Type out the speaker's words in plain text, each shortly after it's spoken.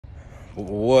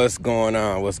What's going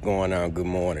on? What's going on? Good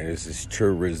morning. This is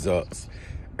True Results.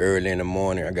 Early in the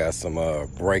morning, I got some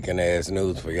breaking ass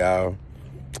news for y'all.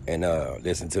 And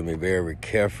listen to me very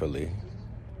carefully.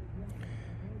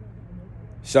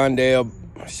 Shundale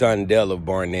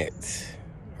Barnett,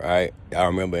 right? Y'all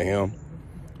remember him?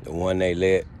 The one they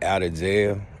let out of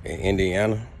jail in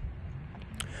Indiana?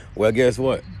 Well, guess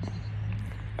what?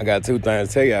 I got two things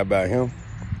to tell you about him.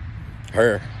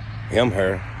 Her.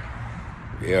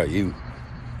 Yeah, you.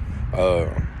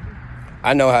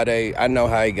 I know how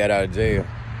he got out of jail.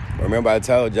 Remember I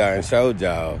told y'all and showed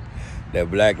y'all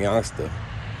that black youngster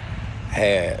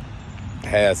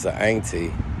has an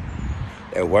auntie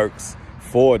that works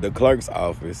for the clerk's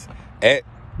office at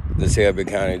the Shelby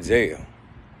County Jail.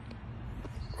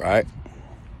 Right?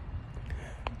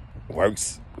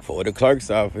 Works for the clerk's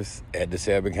office at the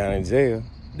Shelby County Jail.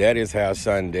 That is how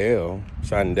Shundale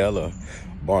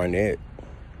Barnett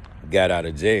got out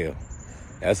of jail.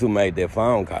 That's who made that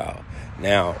phone call.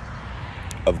 Now,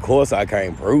 of course I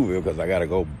can't prove it because I gotta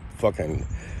go fucking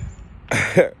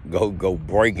go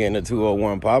break into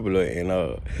 201 Popular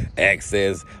and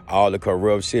access all the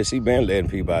corrupt shit. She been letting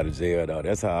people out of jail though.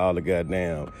 That's how all the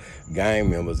goddamn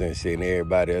gang members and shit and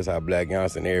everybody, that's how Black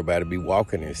Youngsta and everybody be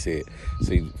walking and shit.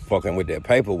 She fucking with that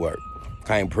paperwork.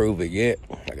 Can't prove it yet.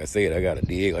 Like I said, I gotta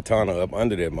dig a tunnel up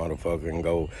under that motherfucker and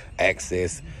go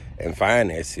access and find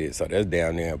that shit. So that's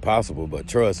damn near impossible. But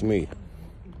trust me,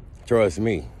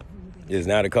 it's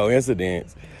not a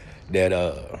coincidence that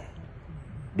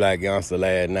Black Youngsta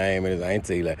last name and his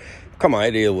auntie, like, come on,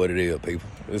 it is what it is, people.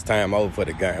 It's time over for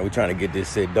the game. We're trying to get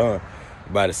this shit done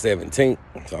by the 17th.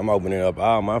 So I'm opening up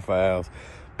all my files.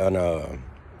 And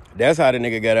that's how the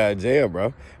nigga got out of jail,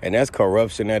 bro. And that's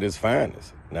corruption at its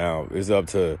finest. Now, it's up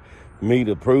to me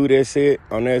to prove that shit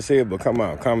on that shit, but come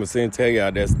on, common sense tell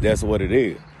y'all that's what it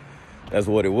is. That's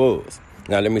what it was.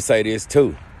 Now, let me say this,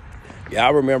 too.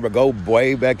 Y'all remember, go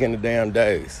way back in the damn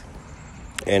days.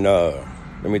 And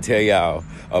let me tell y'all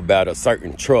about a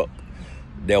certain truck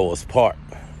that was parked.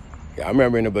 Y'all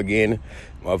remember in the beginning,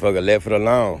 motherfucker left it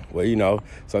alone. Well, you know,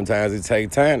 sometimes it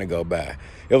takes time to go by.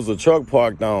 It was a truck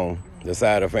parked on the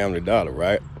side of Family Dollar,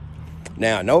 right?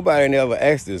 Now, nobody never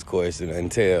asked this question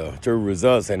until True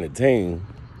Results and the team,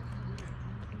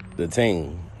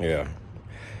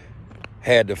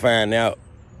 had to find out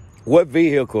what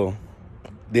vehicle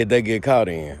did they get caught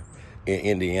in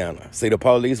Indiana. See, the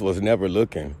police was never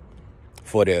looking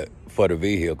for the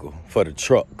vehicle, for the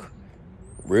truck.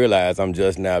 Realize I'm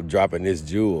just now dropping this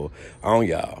jewel on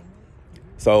y'all.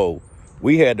 So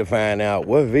we had to find out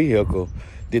what vehicle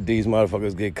did these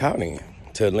motherfuckers get caught in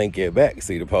to link it back.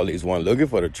 See, the police weren't looking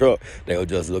for the truck. They were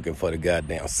just looking for the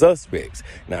goddamn suspects.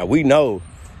 Now, we know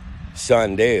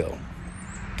Shundale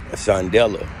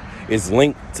is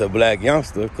linked to Black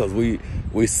Youngsta because we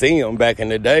see him back in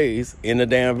the days in the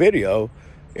damn video,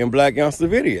 in Black Youngsta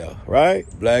video, right?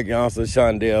 Black Youngsta,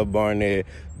 Shundale Barnett,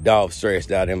 Dolph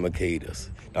stretched out in Makitas.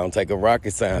 Don't take a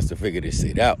rocket science to figure this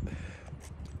shit out.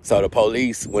 So the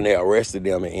police, when they arrested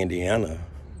them in Indiana,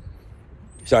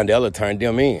 Shundale turned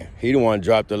them in. He the one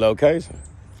dropped the location.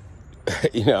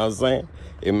 You know what I'm saying?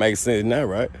 It makes sense now,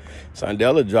 right?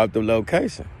 Shundale dropped the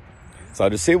location. So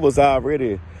the shit was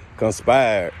already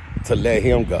conspired to let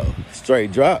him go.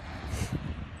 Straight drop.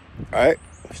 Right?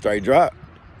 Straight drop.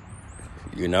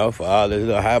 You know, for all this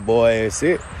little hot boy ass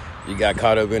shit, you got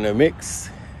caught up in the mix.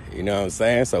 You know what I'm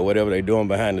saying? So whatever they doing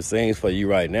behind the scenes for you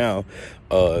right now,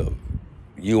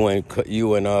 you and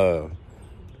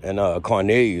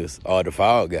Cornelius are the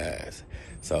fall guys.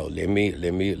 So let me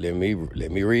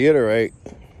reiterate.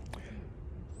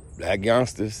 Black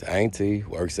Youngsters, auntie,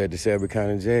 works at the Shelby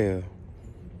County Jail.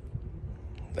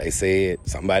 They said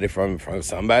somebody from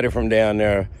down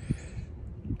there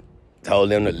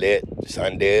told them to let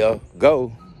Shundale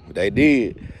go. They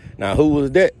did. Now, who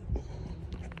was that?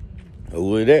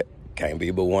 Can't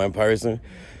be but one person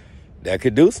that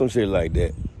could do some shit like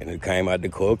that. And it came out the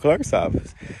court clerk's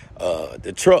office.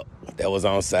 The truck that was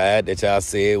on side that y'all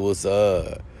said was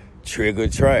Trigger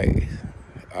Trey.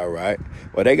 All right.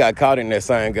 Well, they got caught in that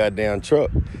same goddamn truck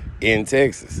in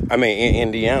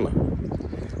Indiana.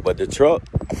 But the truck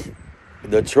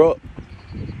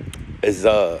is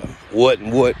what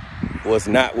was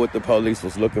not what the police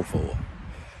was looking for.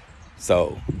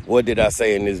 So what did I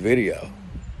say in this video?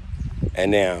 And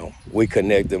now we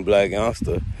connecting Black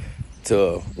Youngsta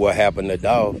to what happened to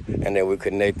Dolph, and then we're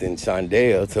connecting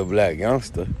Shundale to Black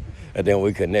Youngsta, and then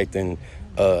we're connecting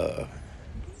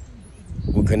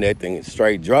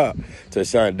straight drop to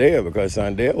Shundale because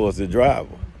Shundale was the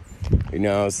driver. You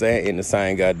know what I'm saying? In the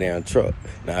same goddamn truck.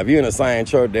 Now, if you're in the same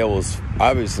truck, there was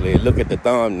obviously, look at the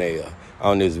thumbnail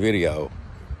on this video,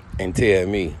 and tell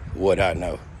me what I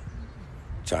know.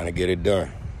 Trying to get it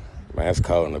done. Man, it's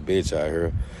cold in a bitch out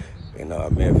here in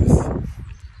Memphis.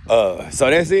 So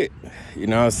that's it. You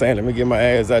know what I'm saying? Let me get my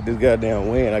ass out this goddamn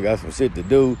wind. I got some shit to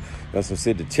do. Got some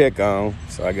shit to check on.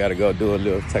 So I gotta go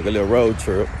take a little road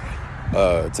trip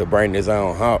to bring this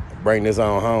on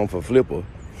home for Flipper.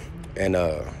 And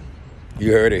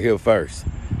you heard it here first.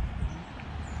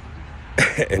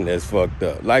 And that's fucked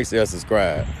up. Like, share,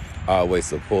 subscribe. Always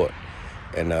support.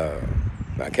 And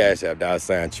my Cash App,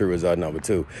 $True Result number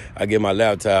 2. I get my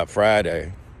laptop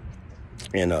Friday.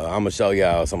 And I'm going to show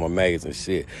y'all some amazing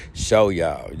shit. Show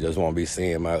y'all. You just won't be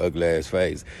seeing my ugly ass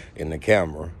face in the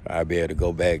camera. I'll be able to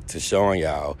go back to showing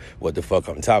y'all what the fuck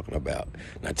I'm talking about.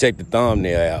 Now check the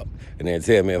thumbnail out and then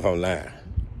tell me if I'm lying.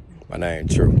 My name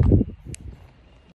True.